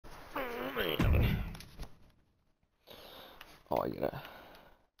I gotta.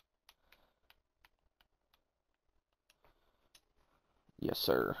 Yes,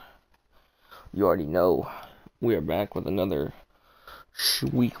 sir. You already know. We are back with another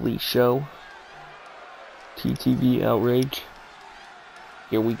weekly show. TTV Outrage.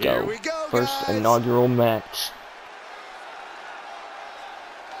 Here we go. First guys. Inaugural match.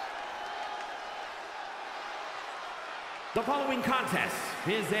 The following contest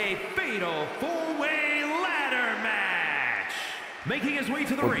is a fatal four-way ladder match. Making his way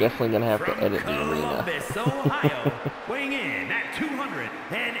to the We're ring. definitely gonna have to from edit the arena. Columbus, Ohio, weighing in at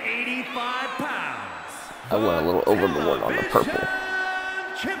 285 pounds. I went a little overboard on the purple.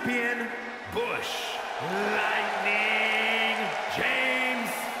 Champion Bush Lightning James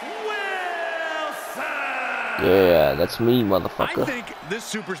Wilson. Yeah, that's me, I motherfucker. think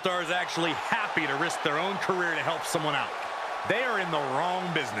this superstar is actually happy to risk their own career to help someone out. They are in the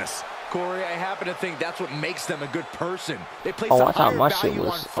wrong business. Corey, I happen to think that's what makes them a good person. They place Oh, a I thought higher my shit value was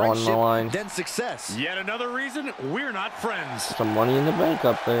on on the friendship line. than success. Yet another reason we're not friends. Some money in the bank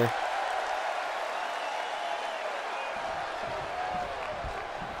up there.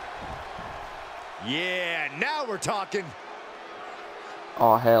 Yeah, now we're talking.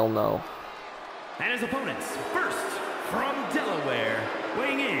 Oh, hell no. And his opponents, first from Delaware,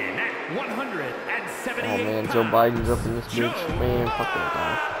 weighing in at 178 Oh, man, pounds. Joe Biden's up in this bitch. Joe Man, fuck that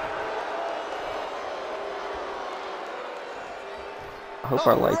guy. I hope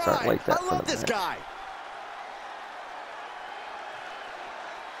our lights aren't like that I for love the this match. guy.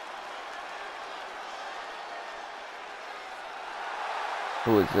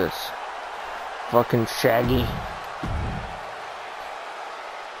 Who is this? Fucking Shaggy.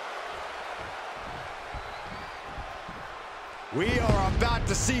 We are about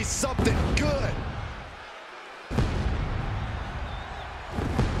to see something good.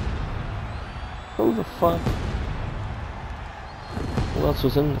 Who the fuck? Who else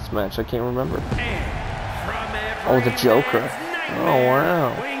was in this match? I can't remember. Oh, the Joker. Oh,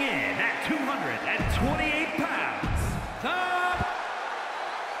 wow. Weighing in at 228 pounds.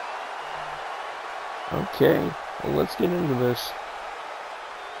 Okay, well, let's get into this.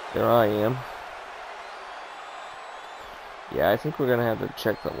 There I am. Yeah, I think we're gonna have to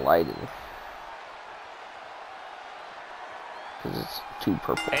check the lighting. Because it's too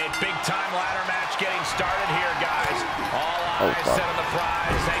purple. A big-time ladder match getting started here, guys. All eyes fuck. set on the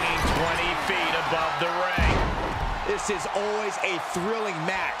prize, hanging 20 feet above the ring. This is always a thrilling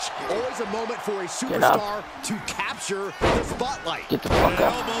match. Always a moment for a up. superstar to capture the spotlight. Get the fuck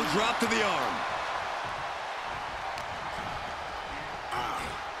up. Elbow drop to the arm.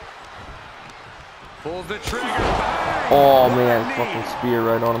 Pulls the trigger. Bang! Oh man, fucking spear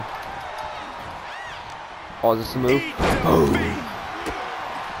right on him. Oh, is this a move? Oh.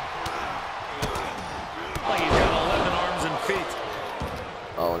 Like he's got 11 arms and feet.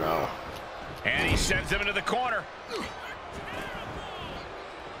 Oh no. And he sends him into the corner.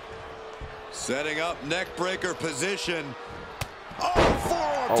 Setting up neck breaker position. Oh,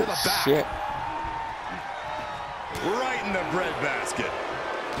 forearm to the Oh back. shit. Right in the breadbasket.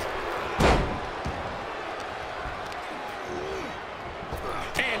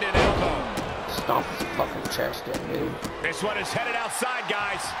 And an elbow. Stomp his fucking chest in, dude. This one is headed outside,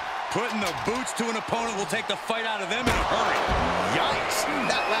 guys. Putting the boots to an opponent will take the fight out of them in a hurry. Yikes.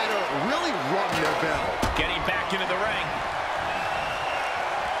 That ladder really rung their bell. Getting back into the ring.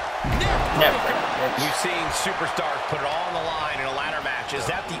 Never. We've seen superstars put it all on the line in a ladder match. Is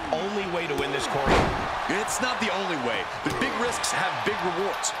that the only way to win this, Corey? It's not the only way, but big risks have big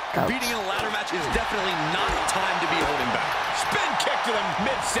rewards. Competing in a ladder match is definitely not time to be holding back. Spin kick to the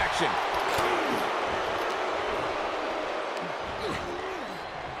midsection.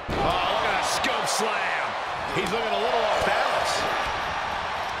 Oh, look at that scope slam. He's looking a little off balance.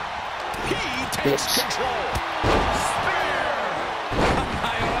 He takes control. Spear.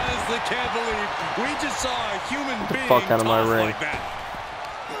 I honestly can't believe we just saw a human being fuck out of my tossed ring. like that.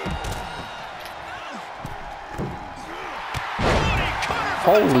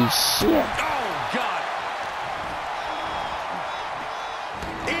 Holy shit. Oh, God.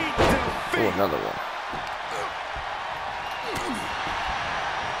 Eat Oh, defeat. another one.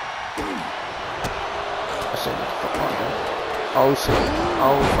 I said that fuck on there. Oh shit.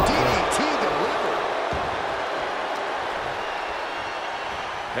 Oh fuck. DDT delivered.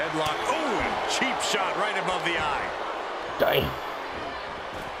 Headlock. Oh, and cheap shot right above the eye. Damn.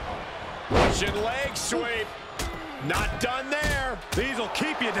 Russian leg sweep. Not done there. These will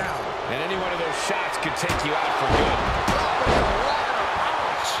keep you down. And any one of those shots could take you out for good.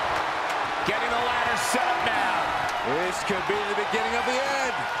 Ouch. Getting the ladder set up now. This could be the beginning of the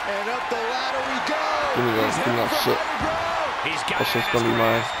end. And up the ladder we go. Give me that shit. He's got That's just gonna be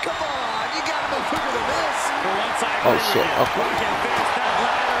mine. Come on, you gotta move quicker than this. Oh shit, okay.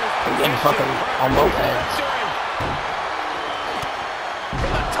 I'm getting fucking on both ends.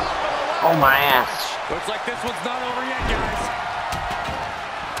 Oh my ass. Looks like this one's not over yet, guys.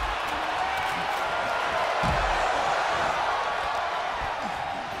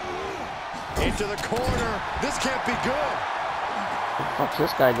 Into the corner. This can't be good. What the fuck's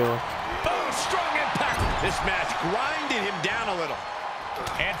this guy doing? Oh, strong impact. This match grinded him down a little.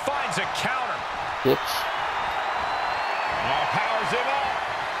 And finds a counter. Bitch. Oh, powers him up.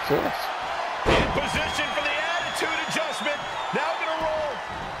 Yes. In position for the attitude adjustment. Now gonna roll.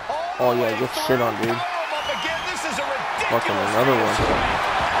 Oh yeah, get shit on, dude. Up again. This is a ridiculous Fucking another one.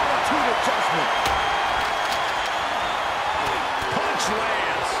 Attitude adjustment. Punch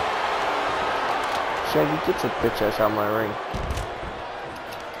lands. Chevy, get your bitch ass out of my ring.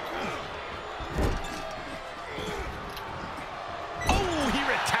 Oh, he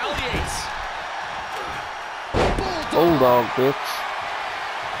retaliates. Bulldog, bitch.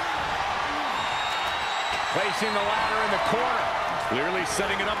 Placing the ladder in the corner. Clearly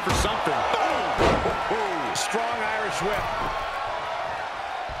setting it up for something. Boom. Strong Irish whip.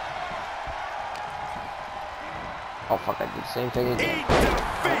 Oh fuck, I did the same thing again. Eat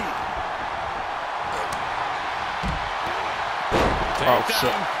defeat. Oh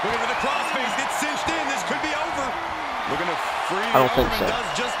shit. Looking at the crossface. It's cinched in. This could be over. Looking to free I the don't think arm so. and does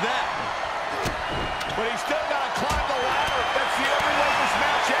just that. But he's still got to climb the ladder. That's the only way this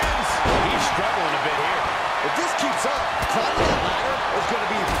match ends. He's struggling a bit here. If this keeps up, climbing that ladder is going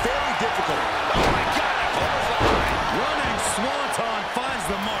to be very difficult. Oh my God, a clothesline. Running Swanton finds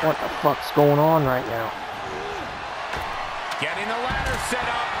the mark. What the fuck's going on right now? Getting the ladder set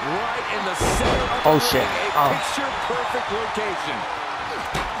up right in the center of Oh the shit. ring. Oh. A picture-perfect location.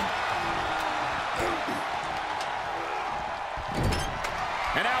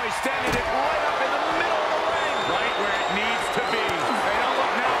 And now he's standing it right up in the middle of the ring. Right where it needs to be. Hey, don't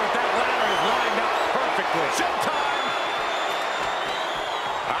look now, but that ladder is lined up perfectly. Showtime!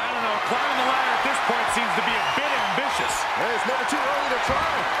 I don't know. Climbing the ladder at this point seems to be a bit ambitious. Hey, it's never too early to try.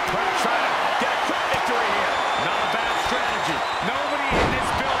 Gonna try to get a quick victory here. Not a bad strategy. Nobody in this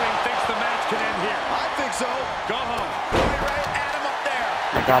building thinks the match can end here. I think so. Go home. Right at him up there.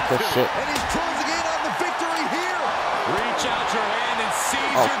 I got this shit. And he's closing in on the victory here. Reach out your hand and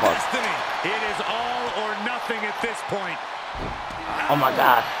seize Oh, your fuck. destiny. It is all or nothing at this point. Oh my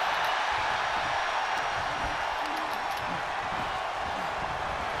god.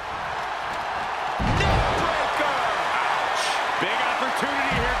 Neckbreaker. Ouch. Big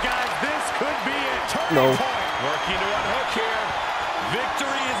opportunity here, guys. This could be it. Turning No. point. Working to unhook here.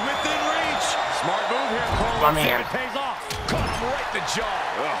 Victory is within reach. Smart move here, Cole. My Let's see if man. it pays off. Caught him right in the jaw.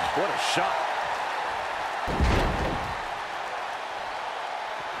 Oh, what a shot.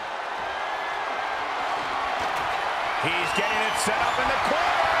 He's getting it set up in the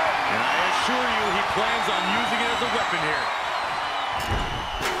corner. And I assure you, he plans on using it as a weapon here.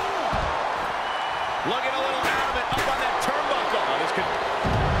 Looking a little out of it, up on that turnbuckle. Oh, this could...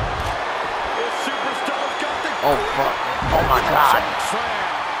 This superstar's got the... Oh fuck. Oh my god. Slam.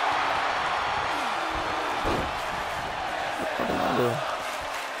 What am I doing?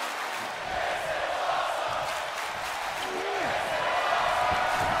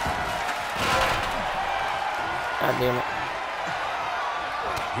 God damn it.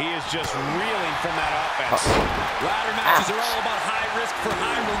 He is just reeling from that offense. Ladder matches Ouch. are all about high risk for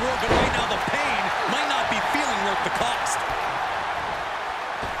high reward, but right now the pain might not be feeling worth the cost.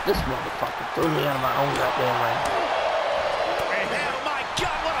 This motherfucker threw me out of my own goddamn ring. Oh my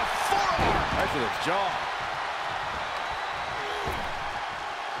God, what a forearm! Right to the jaw.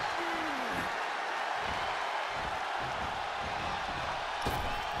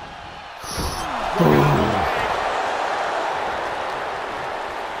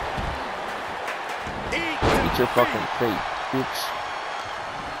 Eat your fucking fate, bitch.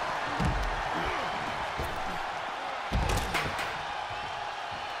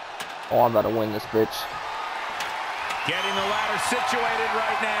 Oh, I'm about to win this bitch. Getting the ladder situated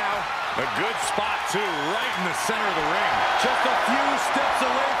right now. A good spot, too, right in the center of the ring. Just a few steps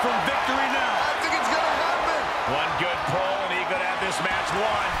away from victory now. I think it's going to happen. One good pull, and he could have this match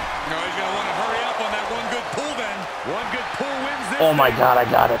won. No, he's going to want to hurry up on that one good pull then. One good pull wins this. Oh my god, I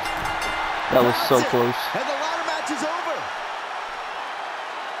got it. That was so That's it. close. And the ladder match is over.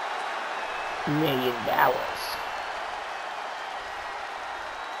 $1 million.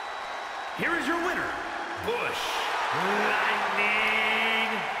 Here is your winner, Bush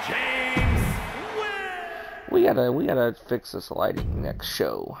Lightning James Webb. We gotta fix this lighting next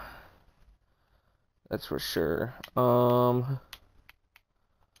show. That's for sure. I'll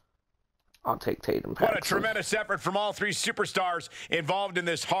take Tatum. What a tremendous effort from all three superstars involved in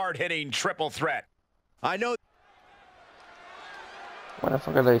this hard-hitting triple threat. I know. What the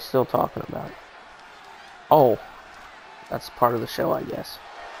fuck are they still talking about? Oh, that's part of the show, I guess.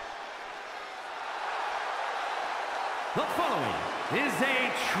 The following is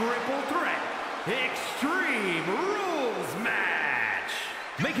a triple threat Extreme Rules match.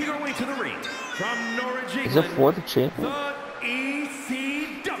 Making our way to the ring from Norwich, England, is it for the champion? the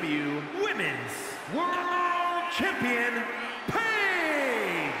ECW Women's World Champion,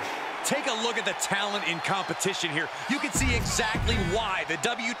 Paige. Take a look at the talent in competition here. You can see exactly why the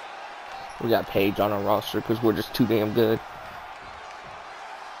We got Paige on our roster because we're just too damn good.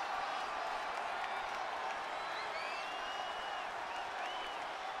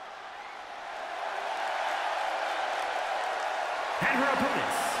 And her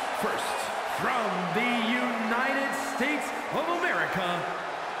opponents, first, from the United States of America,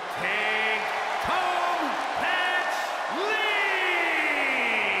 take home Patch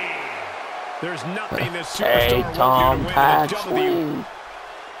Lee! There's nothing this Hey, superstar Tom won't do to win the Patch W. Lee.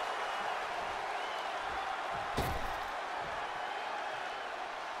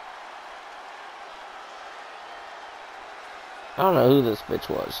 I don't know who this bitch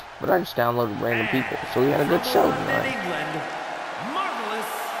was, but I just downloaded random people, so we had a good show From London, tonight. England,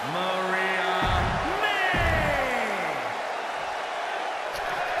 Marvelous Maria May!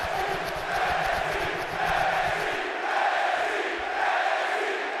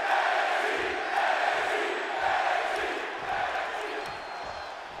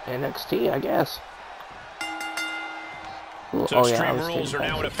 NXT, I guess. Ooh, So oh yeah, I Extreme was Rules are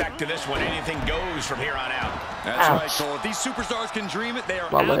kidding. now in effect to this one. Anything goes from here on out. That's Ouch. right, Cole. If these superstars can dream it, they are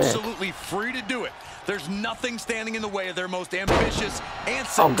My leg. absolutely free to do it. There's nothing standing in the way of their most ambitious and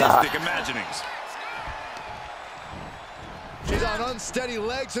Oh, God. sadistic imaginings. She's on unsteady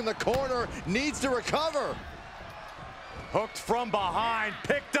legs in the corner, needs to recover. Hooked from behind,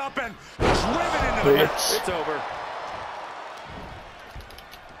 picked up and driven into the mat. Bitch. It's over.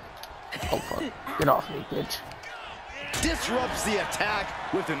 Oh fuck. Get off me, bitch. Disrupts the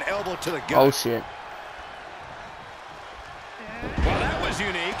attack with an elbow to the gut. Oh shit. Well, that was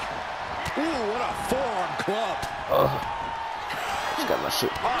unique. Ooh, what a forearm club. Ugh. Just got my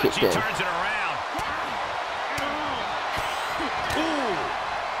shit Oh, kicked she in. turns it around. Ooh.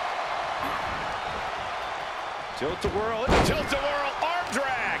 Tilt-a-whirl, tilt-a-whirl, arm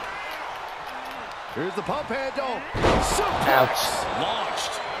drag. Here's the pump handle. Ouch.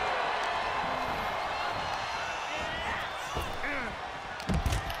 Launched.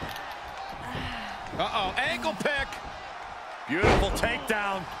 Uh-oh, ankle pick. Beautiful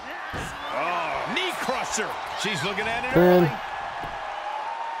takedown. Oh, knee crusher. She's looking at it Man. early.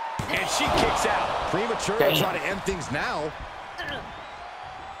 And she kicks out. Premature Damn. to try to end things now.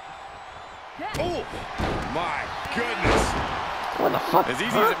 Oh, my goodness. What the fuck? As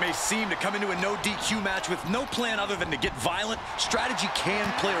easy as it may seem to come into a no DQ match with no plan other than to get violent, strategy can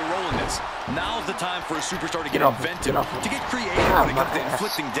play a role in this. Now's the time for a superstar to get Get off me, inventive, get off me. to get creative Ah, when it comes my to ass.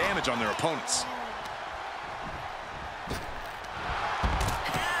 inflicting damage on their opponents.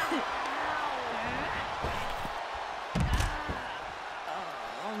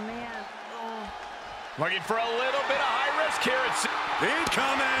 Looking for a little bit of high risk here. It's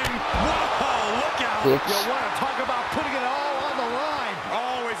incoming. Whoa, look out. Bitch. You want to talk about putting it all on the line.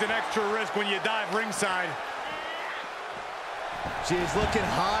 Always an extra risk when you dive ringside. She's looking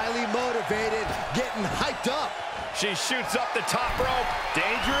highly motivated, getting hyped up. She shoots up the top rope.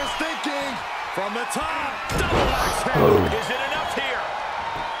 Dangerous thinking. From the top. Double axe handle. Is it enough here?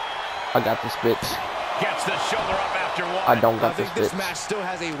 I got this bitch. Gets the shoulder up after one. I don't I got this think this bitch. match still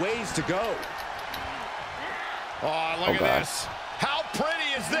has a ways to go. Oh, look Oh, at God. this. How pretty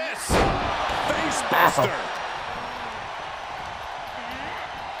is this? Face Ow. buster.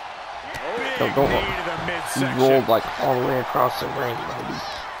 Big Don't knee to the He midsection. rolled like all the way across the ring, baby.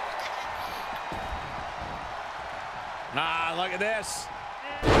 Ah, look at this.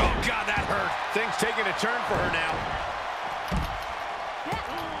 Oh, God, that hurt. Things taking a turn for her now.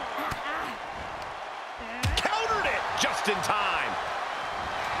 Countered it just in time.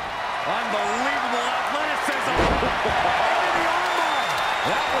 Unbelievable athleticism.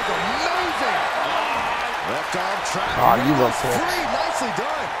 That was amazing. Left arm trapped. Oh, you little Free. bitch. Nicely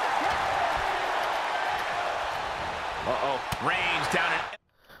done. Uh-oh. Range down it.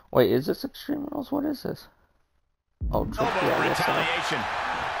 Wait, is this Extreme Rules? What is this? Oh, triple. Elbow Yeah, I guess so. retaliation.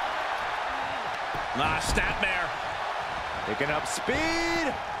 Snapmare. Picking up speed.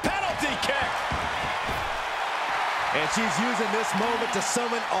 Penalty kick. And she's using this moment to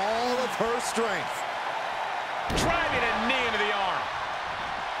summon all of her strength. Driving a knee into the arm.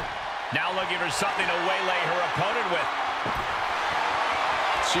 Now looking for something to waylay her opponent with.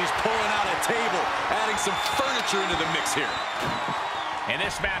 She's pulling out a table, adding some furniture into the mix here. And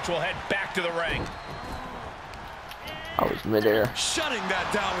this match will head back to the ring. I was midair. Shutting that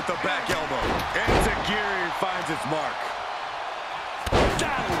down with the back elbow. Enziguri finds its mark.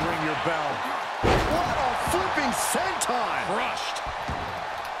 That'll ring your bell. What a flipping senton. Crushed.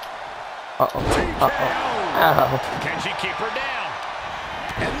 Uh-oh. Uh-oh. Ow. Can she keep her down?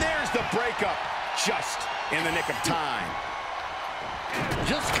 And there's the breakup, just in the nick of time.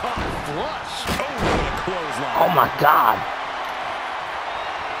 Just caught flush. Oh, what a clothesline. Oh my God.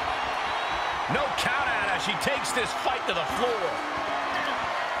 No count out as she takes this fight to the floor.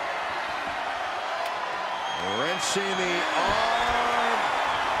 Wrenching the arm.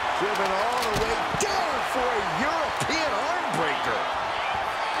 Driven all the way down for a European arm breaker.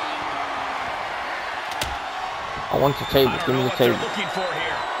 I want the table. Give me the table. Looking for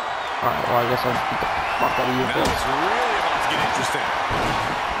here. Alright, well, I guess I'll beat the fuck out of you Now first. it's really about to get interesting.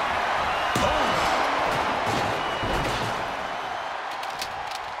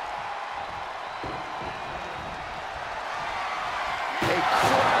 A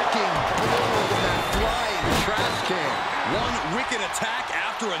cracking blow to that flying trash can. One wicked attack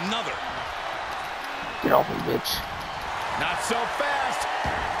after another. Get off me, bitch. Not so fast.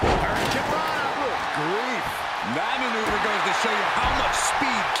 Hurricane Rana. Good grief. That maneuver goes to show you how much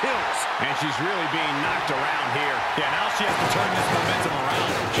speed kills. And she's really being knocked around here. Yeah, now she has to turn this momentum around.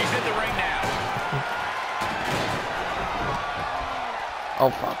 She's in the ring now. Oh,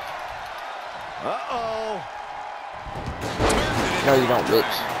 fuck. Uh-oh. No, you don't,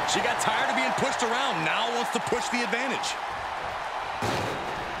 bitch. She got tired of being pushed around. Now wants to push the advantage.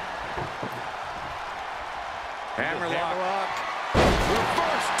 Hammerlock.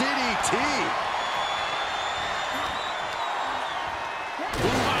 Reverse DDT.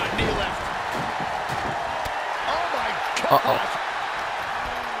 Knee left. Oh, my God. Uh-oh.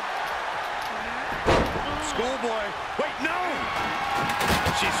 Schoolboy. Wait, no.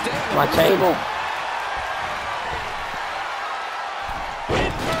 She's staying. My table.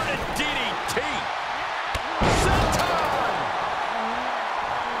 Inverted DDT. Senton.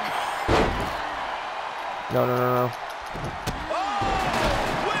 No, no, no, no.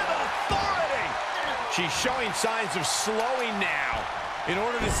 With authority. She's showing signs of slowing now. In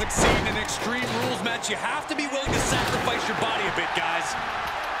order to succeed in an Extreme Rules match, you have to be willing to sacrifice your body a bit, guys.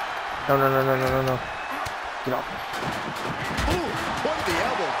 No, no, no, no, no, no, no. Get off me. Ooh, what the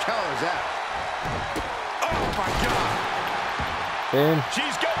elbow counters that. Oh, my God. Ben.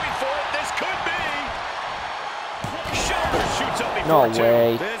 She's going for it. This could be. Shoulder shoots up No before two.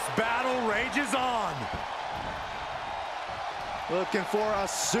 way. This battle rages on. Looking for a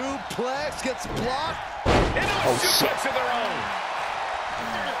suplex. Gets blocked. Into a Oh, shit. suplex of their own.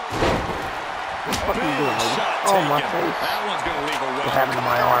 What are you doing, lady? Shot Oh, my taken. face. That one's going to leave a What well. happened to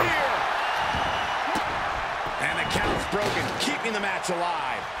my arm? And the count's broken, keeping the match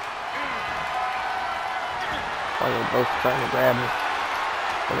alive. Why are they both trying to grab me?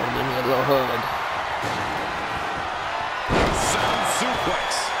 They're gonna give me a little hug. Sound suplex.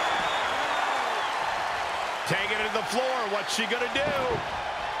 Taking it to the floor. What's she gonna do?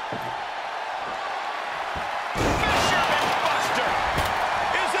 Fisherman Buster.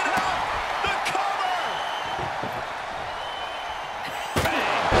 Is it enough? The cover.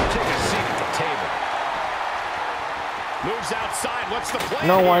 Bang. Take a seat at the table. Moves outside. What's the plan?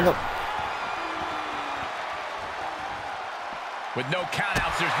 No, here? I don't. With no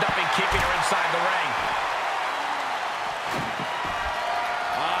countouts, there's nothing keeping her inside the ring.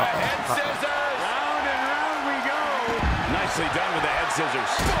 Head scissors. Round and round we go. Nicely done with the head scissors.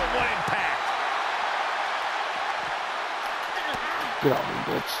 Still one impact. Get off me,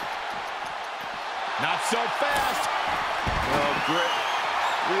 bitch. Not so fast. Oh, great.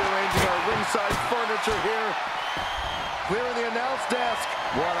 Rearranging our ringside furniture here. Clearing the announce desk.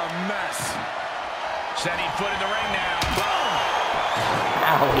 What a mess. Setting foot in the ring now. Boom.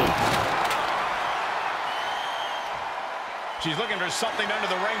 Owie. She's looking for something under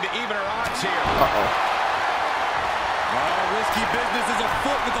the ring to even her odds here. Uh-oh. Oh, risky business is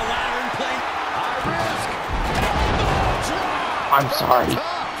afoot with the ladder in place. High risk. I'm sorry.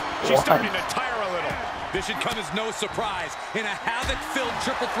 She's What? starting to tire a little. This should come as no surprise. In a havoc-filled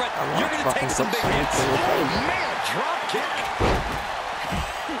triple threat, I you're want going to take fucking some big foot hits. to the table. Man, drop kick.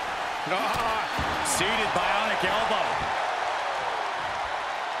 Seated bionic elbow.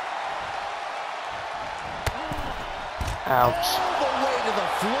 Ouch. All the way to the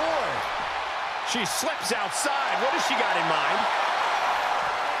floor. She slips outside. What has she got in mind?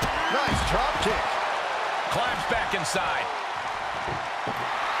 Nice drop kick. climbs back inside.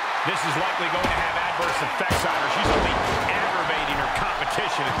 This is likely going to have adverse effects on her. She's only aggravating her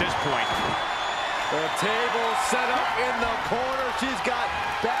competition at this point. The table set up in the corner. She's got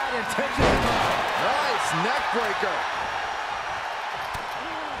bad intentions in mind. Nice neck breaker.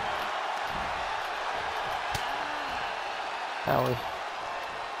 Owie.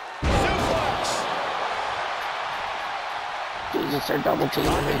 Suplex. Jesus, they're double teaming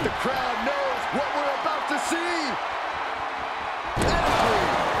I me. think the crowd knows what we're about to see.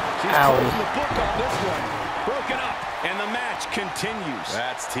 She's closing the book on this one. Broken up, and the match continues.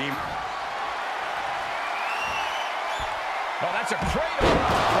 That's team. Oh, that's a cradle.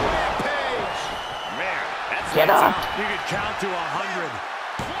 Rampage. Man, that's Get up. You could count to 100.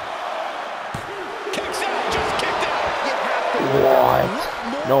 Kicks out, just kicked out. You have to What?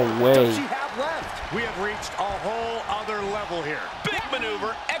 more No way. does she have left? We have reached a whole other level here. Big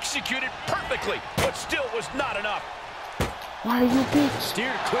maneuver, executed perfectly, but still was not enough. Why are you bitch?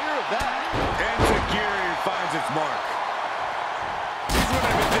 Steered clear of that. And Tajiri finds its mark. These women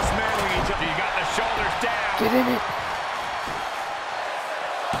have been dismantling each other. You got the shoulders down. Get in it.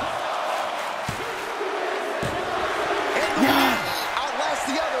 And the win outlasts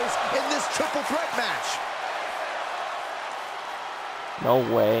the others in this triple threat match. No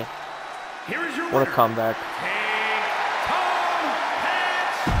way. Here is your What a winner. comeback.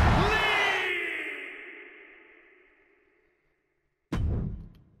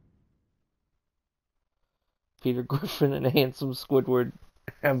 Peter Griffin and Handsome Squidward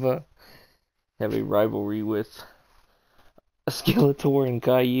have a rivalry with Skeletor and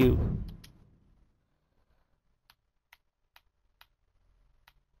Caillou.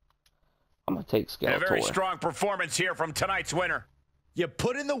 I'm gonna take And a very Skeletor. strong performance here from tonight's winner. You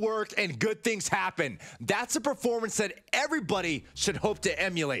put in the work and good things happen. That's a performance that everybody should hope to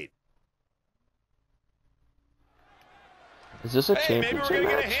emulate. Is this a Hey, maybe we're championship going to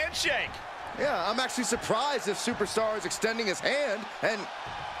get a match? handshake. Yeah, I'm actually surprised if Superstar is extending his hand and...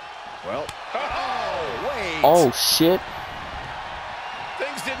 Well... Oh, wait. Oh shit!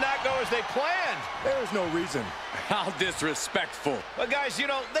 Things did not go as they planned. There's no reason. How disrespectful. But guys, you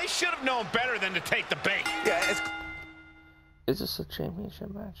know, they should have known better than to take the bait. Yeah, it's Is this a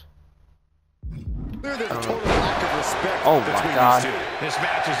championship match? clear there's a total lack of respect Oh my between God. these two. This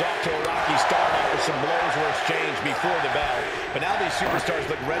match is off to a rocky start after some blows were exchanged before the bell. But now these superstars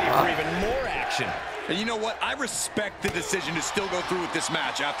look ready for even more action. And you know what? I respect the decision to still go through with this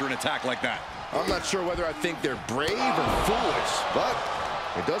match after an attack like that. I'm not sure whether I think they're brave or foolish, but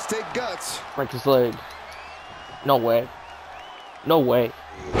it does take guts. Break his leg. No way. No way.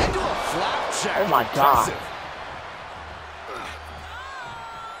 Into a flapjack. Oh my God. Impressive.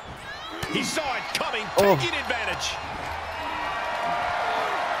 He saw it coming, Oh. taking advantage.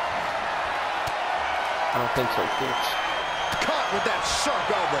 I don't think so, bitch. Caught with that sharp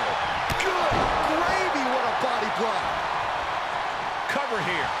elbow. Good gravy, what a body blow. Cover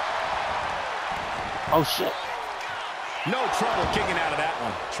here. Oh shit. No trouble kicking out of that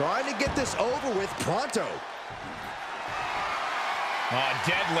one. Trying to get this over with pronto.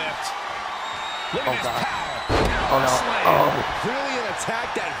 Deadlift. Look Oh at this God. power. Oh no. Oh. Clearly an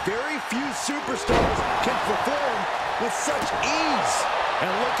attack that very few superstars can perform with such ease. And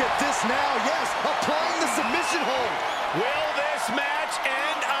look at this now, yes, applying the submission hold. Will this match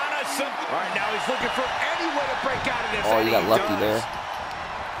end on a All right, now he's looking for any way to break out of this. Oh, and you got he lucky does. there.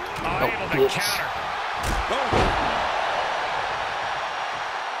 Able to bitch. counter.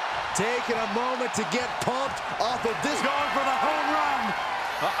 Taking a moment to get pumped off of this. Going for the home run.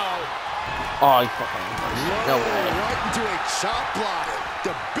 Uh-oh. Oh, you fucking no way. Right into a chop block.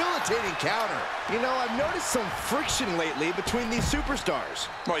 Debilitating counter. You know, I've noticed some friction lately between these superstars.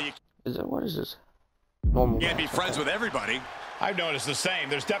 Well, you Is it? What is this? Normal. can't be friends with everybody. I've noticed the same.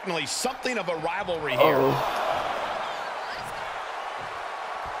 There's definitely something of a rivalry here. Oh.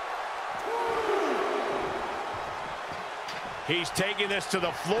 He's taking this to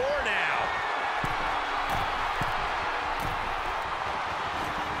the floor now.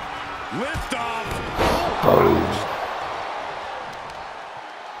 Lift off.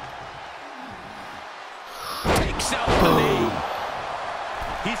 Takes out the knee.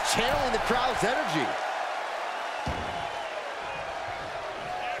 He's channeling the crowd's energy.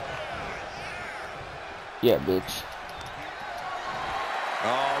 Yeah, bitch.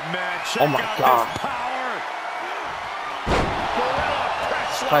 Oh, man, check Oh my out God. this power. Gorilla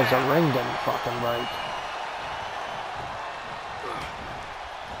press Guys, slam. the ring didn't fucking break.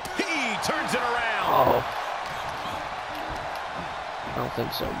 He turns it around. Oh. I don't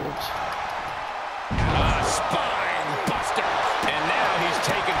think so, bitch. A spine buster. And now he's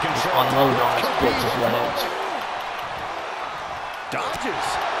taken control. Unload on this bitch's legs. Dodges.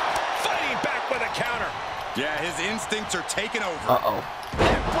 Fighting back with a counter. Yeah, his instincts are taking over. Uh-oh.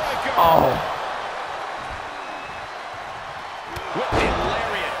 Neckbreaker. Oh. With the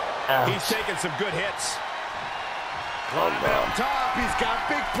lariat. Ouch. He's taking some good hits. Climbing up top, he's got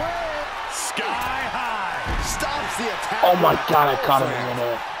big plans. Sky high. Stops the attack. Oh my God, I caught him in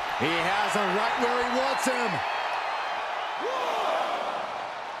there. He has him right where he wants him.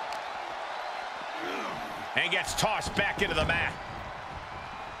 And gets tossed back into the mat.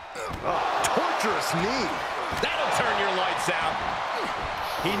 Torturous knee. That'll turn your lights out.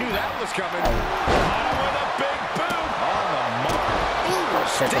 He knew that was coming. Caught him with a big boot. On the mark.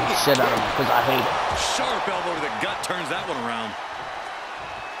 Taking the shit out of him because I hate it. Sharp elbow to the gut turns that one around.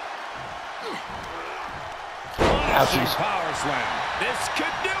 Ouchies. Power slam. This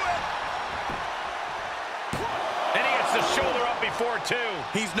could do it. And he gets the shoulder up before two.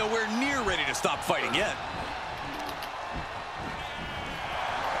 He's nowhere near ready to stop fighting yet.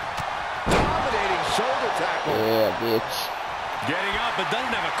 Dominating shoulder tackle. Yeah, bitch. Getting up, but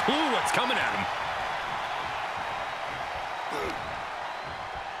doesn't have a clue what's coming at him.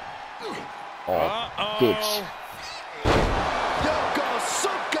 Oh, bitch.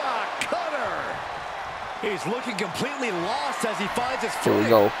 Yokosuka cutter. He's looking completely lost as he finds his Here footing. we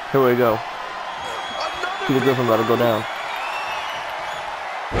go. Here we go. Another Peter Griffin about to go down.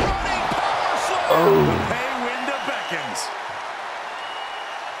 running power slam. Oh. Hey, window beckons.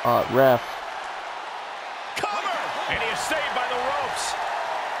 Ref. Cover. And he is saved by the ropes.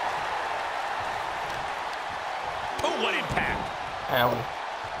 Oh, what impact. Ow.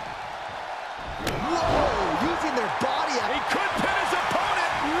 Whoa, using their body. He could pin his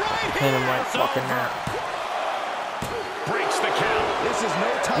opponent right Hit here. him right It's fucking over. now. Breaks the count. This is no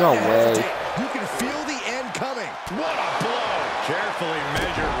time No to way. hesitate. You can feel the end coming. What a blow. Carefully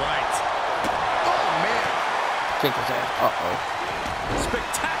measured right. Oh, man. Kick his ass. Uh-oh.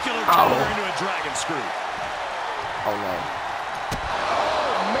 Spectacular Ow. counter into a dragon screw. Oh, no.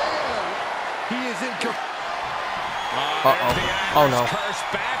 Oh, man. He is in Uh-oh. Oh, no. Curse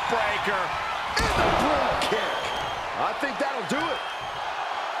backbreaker. And a broom kick. I think that'll do it.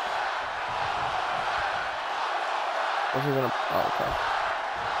 What's he gonna... Oh, okay.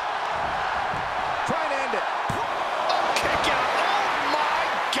 Try and end it. Kick out. Oh, my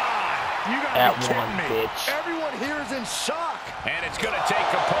God. You gotta At be kidding one, me. bitch. Everyone here is in shock. And it's going to take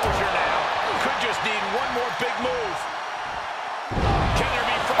composure now. Could just need one more big move. Can there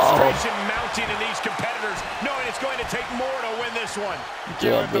be frustration mounting in these competitors, knowing it's going to take more to win this one?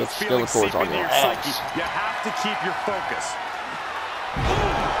 Yeah, Those bitch. feelings Skeletor's seep on into your psyche. ass. You have to keep your focus.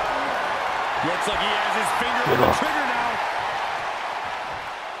 Looks like he has his finger on Get the off. trigger now.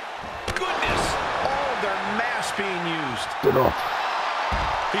 Goodness. All of their mass being used. Get off.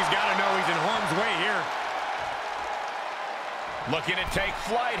 He's got to know he's in harm's way here. Looking to take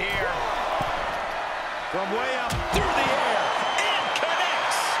flight here. From way up through the air. And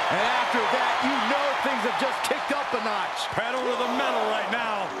connects. And after that, you know things have just kicked up a notch. Pedal to the metal right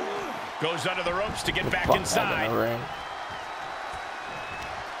now. Goes under the ropes to get back Fuck inside. out of the ring.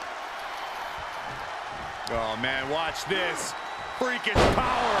 Oh, man, watch this. Freakish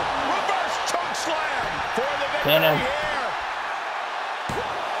power. Reverse choke slam for the victory Pin him. here.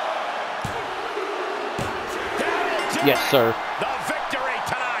 That'll do Yes, it. sir. The victory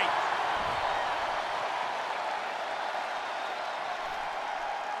tonight.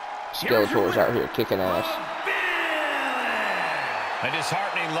 Skeletor's out here kicking ass. A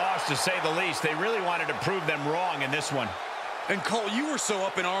disheartening loss, to say the least. They really wanted to prove them wrong in this one. And Cole, you were so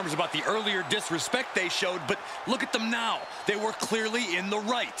up in arms about the earlier disrespect they showed, but look at them now. They were clearly in the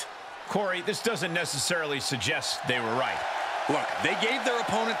right. Corey, this doesn't necessarily suggest they were right. Look, they gave their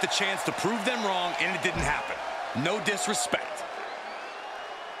opponent the chance to prove them wrong, and it didn't happen. No disrespect.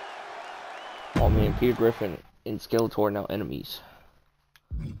 Oh, man. Peter Griffin and Skeletor are now enemies.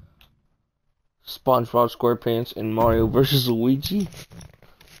 SpongeBob SquarePants and Mario versus Luigi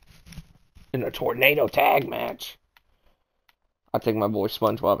in a tornado tag match. I take my boy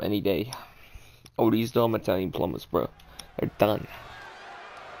SpongeBob any day. Oh, these dumb Italian plumbers, bro. They're done.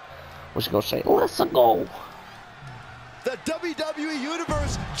 What's he gonna say? Let's go. The WWE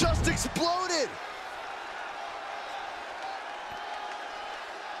Universe just exploded.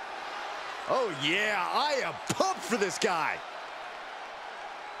 Oh, yeah, I am pumped for this guy.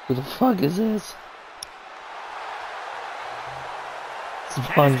 Who the fuck is this?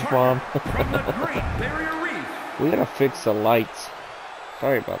 SpongeBob. From the Great Barrier Reef. We gotta fix the lights.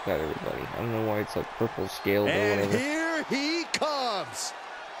 Sorry about that, everybody. I don't know why it's like purple scaled or And whatever. here he comes.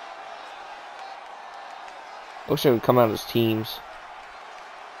 Looks like we come out as teams.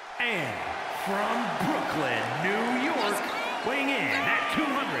 And from Brooklyn, New York, weighing in at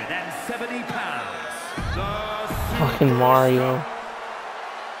 270 pounds, the Fucking Mario.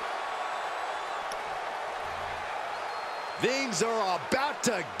 Things are about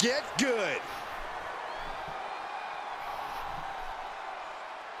to get good.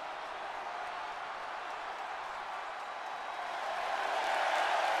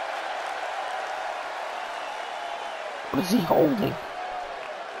 What is he holding?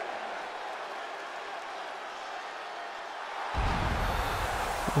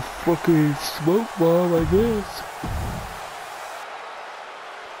 A fucking smoke bomb, I guess.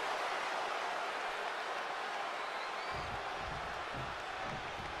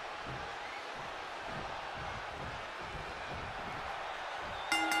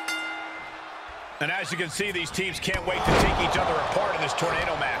 And as you can see, these teams can't wait to take each other apart in this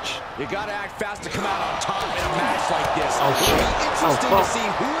tornado match. You gotta act fast to come out on top in a match like this. Oh, It'll shit. be interesting Oh, to see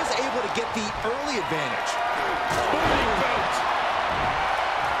who is able to get the early advantage.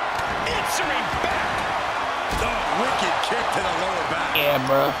 Answering back. The wicked kick to the lower back. Yeah,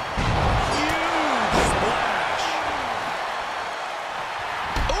 bro. Huge splash.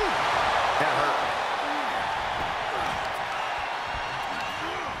 Oh, that hurt.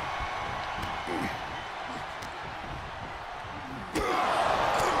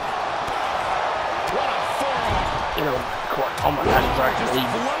 What a forearm. You know, oh my god, he's already Just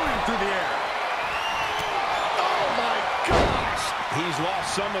leaving. floating through the air. Oh my gosh. He's lost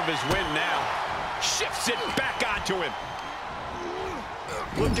some of his wind now. Shifts it back onto him.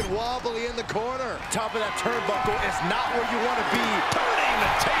 Looking wobbly in the corner. Top of that turnbuckle is not where you want to be. Turning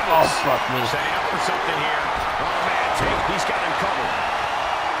the tables. Oh, fuck me. Setting up for something here. Oh, man, he's got him covered.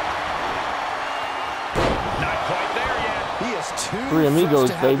 Not quite there yet. He is too Three amigos,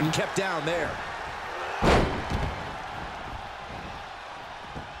 fresh to have baby. been kept down there.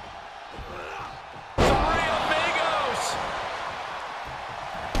 Three amigos.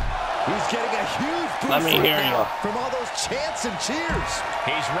 He's getting a huge boost Let me right hear now you. from all those chants and cheers.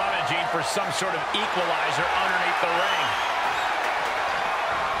 He's rummaging for some sort of equalizer underneath the ring.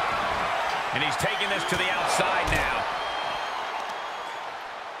 And he's taking this to the outside now.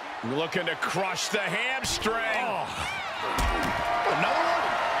 Looking to crush the hamstring. Oh. Another one?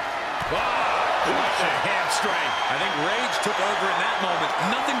 Crush the hamstring. I think rage took over in that moment.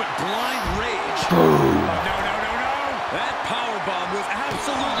 Nothing but blind rage. No. That powerbomb was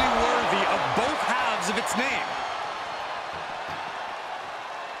absolutely worthy of both halves of its name.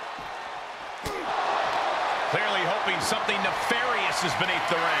 Clearly hoping something nefarious is beneath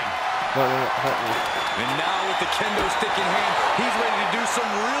the ring. No, hurt me. And now with the kendo stick in hand, he's ready to do some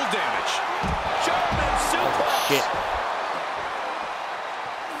real damage. German suplex. Oh, shit.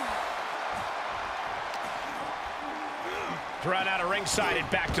 Thrown out of ringside and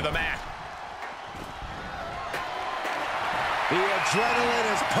back to the mat. The adrenaline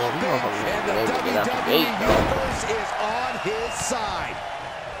is pumping, and the Maybe get out the WWE gate, though. Universe is on his side.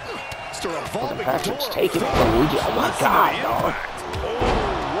 It's a revolving Patrick's door. taking it from Luigi. Oh my god, dog. Oh,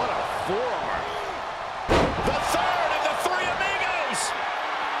 what a forearm. The third of the three amigos.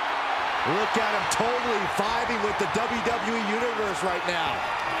 Look at him totally vibing with the WWE Universe right now.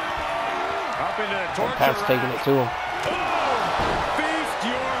 Up into the torture Pat's taking it to him. Feast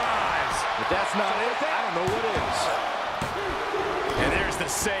your eyes. If that's not it, I don't know what is. And there's the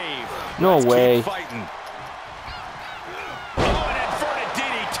save. No way. Keep fighting. Oh, an inverted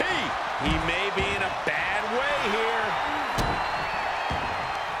DDT. He may be in a bad way here.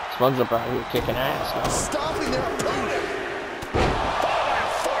 SpongeBob out here kicking ass. Now. Stomping their opponent. Followed by a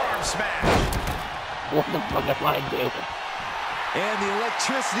forearm smash. What the fuck am I doing? And the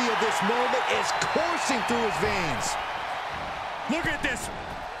electricity of this moment is coursing through his veins. Look at this.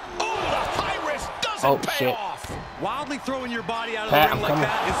 Oh, the high risk doesn't pay shit. off. Wildly throwing your body out of Pat, the ring I'm like coming.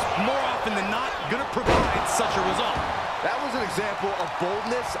 that is more often than not going to provide such a result. That was an example of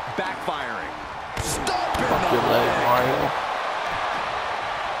boldness backfiring. Stomping Fuck the your leg, leg. Mario.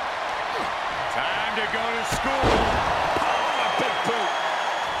 Time to go to school. Oh, a big boot.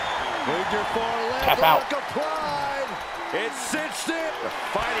 Figure 4 leg Tap out. lock applied. It's cinched in.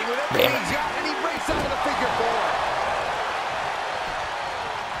 Fighting with Damn everything it. he's got, and he breaks out of the figure 4.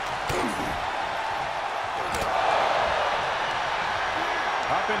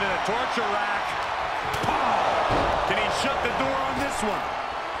 Up into the torture rack. Can he shut the door on this one?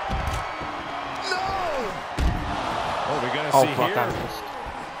 No! What are we going to Oh see fuck, I here? missed.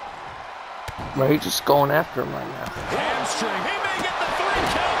 Bro, he's just going after him right now. Hamstring. He may get the 3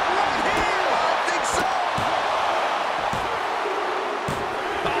 count right here. I think so.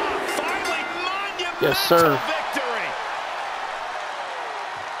 Finally, monumental Yes, sir. victory.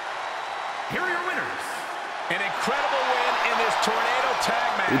 here are your winners. An incredible win in this tornado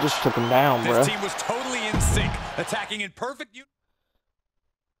tag match. We just took him down, bro. This team was totally in sync, attacking in perfect.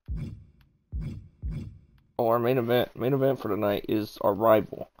 Oh, our main event for tonight is our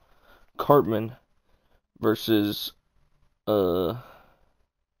rival, Cartman versus let's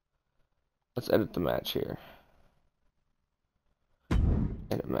edit the match here.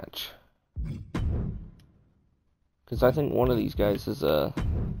 Edit match. Because I think one of these guys is no,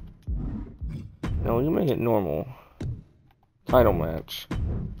 we can make it normal. Title match.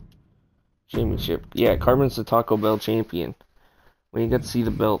 Championship. Yeah, Cartman's the Taco Bell champion. We ain't got to see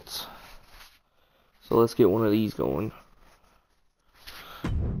the belts. So let's get one of these going.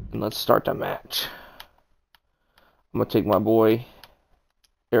 And let's start the match. I'm gonna take my boy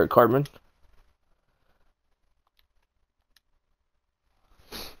Eric Cartman.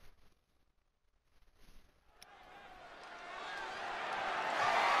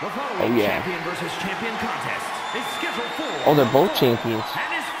 The following Oh, yeah. champion versus champion contest is scheduled for. Oh, they're both champions.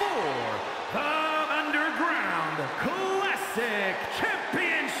 And is for the Underground Classic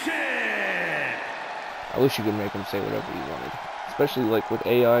Championship. I wish you could make him say whatever he wanted. Especially like with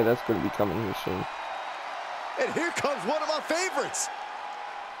AI, that's gonna be coming here soon. And here comes one of my favorites.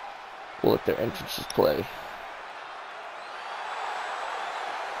 We'll let their entrances play.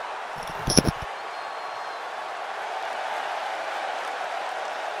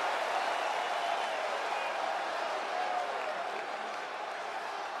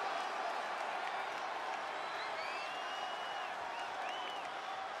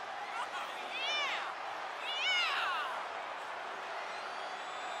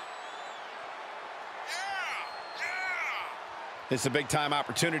 This is a big-time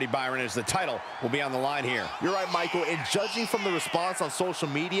opportunity, Byron, as the title will be on the line here. You're right, Michael, and judging from the response on social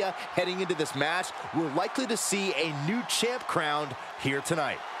media heading into this match, we're likely to see a new champ crowned here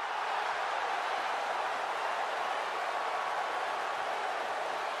tonight.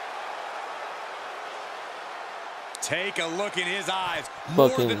 Take a look in his eyes. More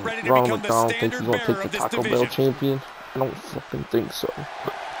Fucking than ready to Ronald become the McDonald thinks standard he's gonna bearer take of the this Taco Bell division. champion. I don't fucking think so.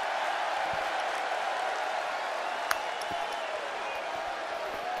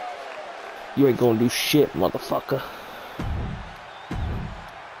 You ain't gonna do shit, motherfucker.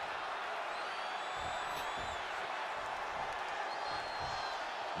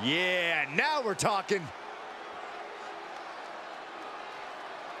 Yeah, now we're talking.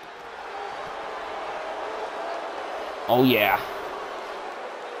 Oh yeah.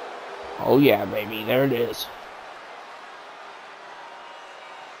 Oh yeah, baby, there it is.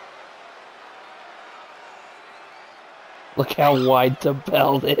 Look how wide the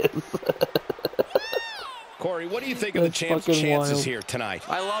belt is. Corey, what do you think of the That's champ's fucking chances wild. here tonight?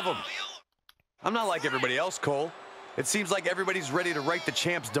 I love him. I'm not like everybody else, Cole. It seems like everybody's ready to write the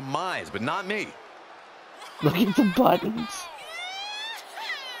champ's demise, but not me. Look at the buttons.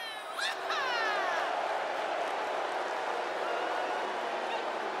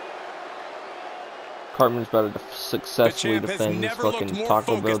 Cartman's about to The successfully champ has defend his never looked fucking more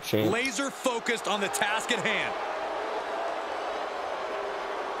Taco Bell focused, champ. laser focused on the task at hand.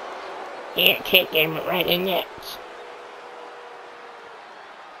 Yeah, kick him right in the nuts.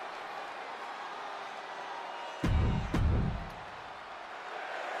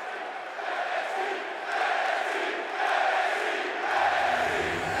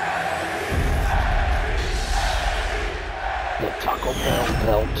 The Taco Bell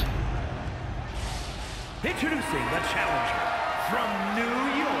belt. Introducing the challenger from New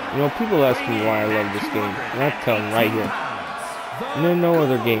York. You know, people ask me why I love this game, and I tell them right here. And in no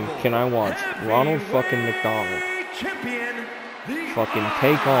other game can I watch Ronald fucking McDonald Champion, fucking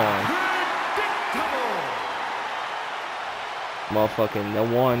take on motherfucking the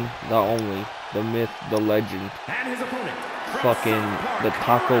one, the only, the myth, the legend, and his opponent, fucking the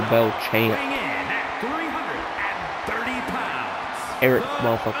Taco Bell champ, weighing in at 330 pounds. Eric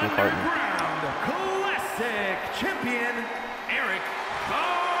motherfucking Cartman. Underground Classic Champion, Eric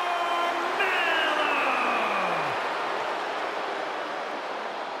Carmelo.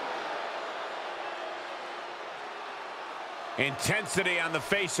 Intensity on the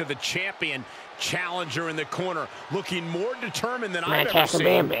face of the champion. Challenger in the corner, looking more determined than I've ever Taco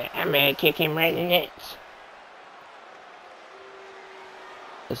seen. Bell, I'm gonna kick him right in the nuts.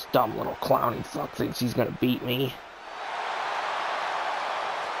 This dumb little clowny fuck thinks he's gonna beat me.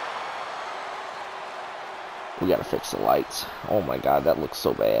 We gotta fix the lights. Oh my god, that looks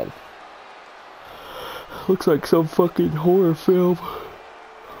so bad. Looks like some fucking horror film.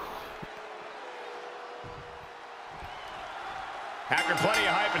 After plenty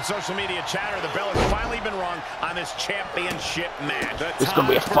of hype and on social media chatter, the bell has finally been rung on this championship match. It's gonna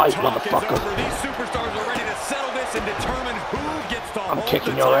be a fight, motherfucker. These superstars are ready to settle this and determine who gets to hold I'm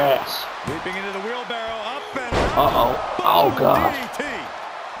kicking the your title. ass. Leaping into the wheelbarrow, up and Uh-oh. Oh, God. DDT.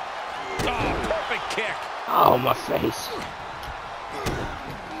 Oh, perfect kick. Oh, my face.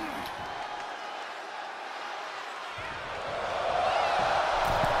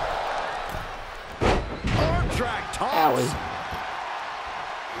 Arm drag toss. Owie.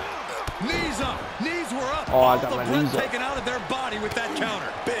 Knees up. Knees were up. Oh, I got All the my breath knees up. taken out of their body with that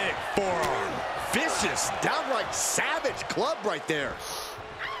counter. Big forearm. Vicious, downright savage club right there.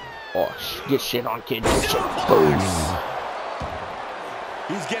 Oh, get shit on, kid. Get shit on. Boom.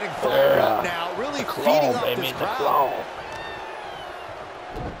 He's getting fired up now, really feeding off this crowd.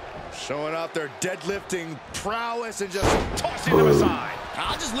 Showing off their deadlifting prowess and just Tossing him aside.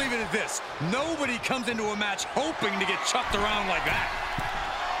 I'll just leave it at this. Nobody comes into a match hoping to get chucked around like that.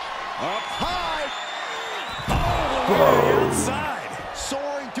 up high, All the way to the outside.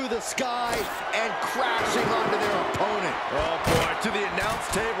 soaring through the sky and crashing onto their opponent. Oh, boy, to the announce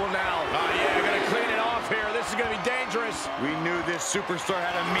table now. Oh, yeah, gonna clean it off here. This is gonna be dangerous. We knew this superstar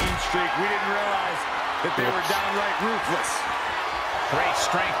had a mean streak. We didn't realize that they were downright ruthless. Great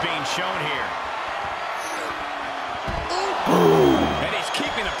strength being shown here. And he's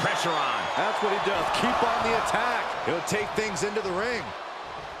keeping the pressure on. That's what he does. Keep on the attack. He'll take things into the ring.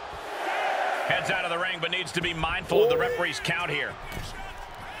 Heads out of the ring, but needs to be mindful of the referee's count here.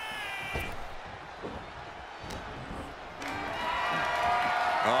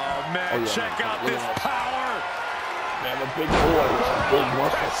 Oh, man, Oh, yeah, check man. out Look this at this. power. Man, a big boy with some big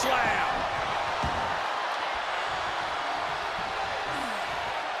muscles. Slam.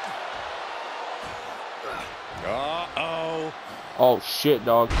 Uh-oh. Oh, shit,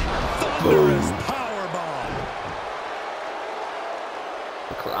 dog. Thunderous powerbomb.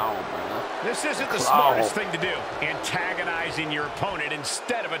 The clown, man. This isn't the Clown. smartest thing to do. Antagonizing your opponent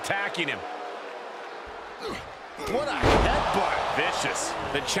instead of attacking him. What a headbutt. Vicious.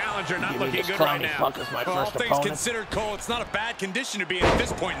 The challenger not Give me looking this good right clowny now. fuck as my All first things opponent. considered, Cole, it's not a bad condition to be in at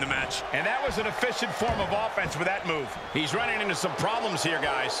this point in the match. And that was an efficient form of offense with that move. He's running into some problems here,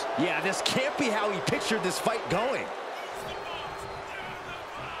 guys. Yeah, this can't be how he pictured this fight going.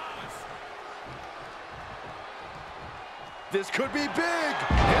 This could be big.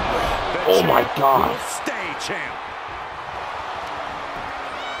 Oh, my God. Will stay champ.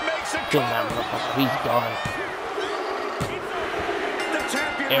 Makes a Kill that cover. motherfucker. He's done. The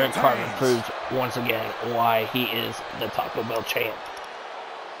champion Eric Cartman retains. proves once again why he is the Taco Bell champ.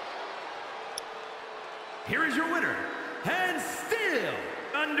 Here is your winner, and still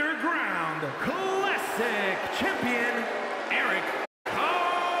Underground Classic Champion, Eric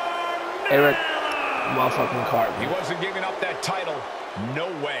Cartman. Eric motherfucking He Cartman. wasn't giving up that title. No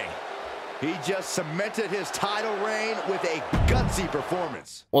way. He just cemented his title reign with a gutsy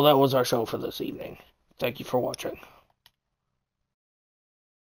performance. Well, that was our show for this evening. Thank you for watching.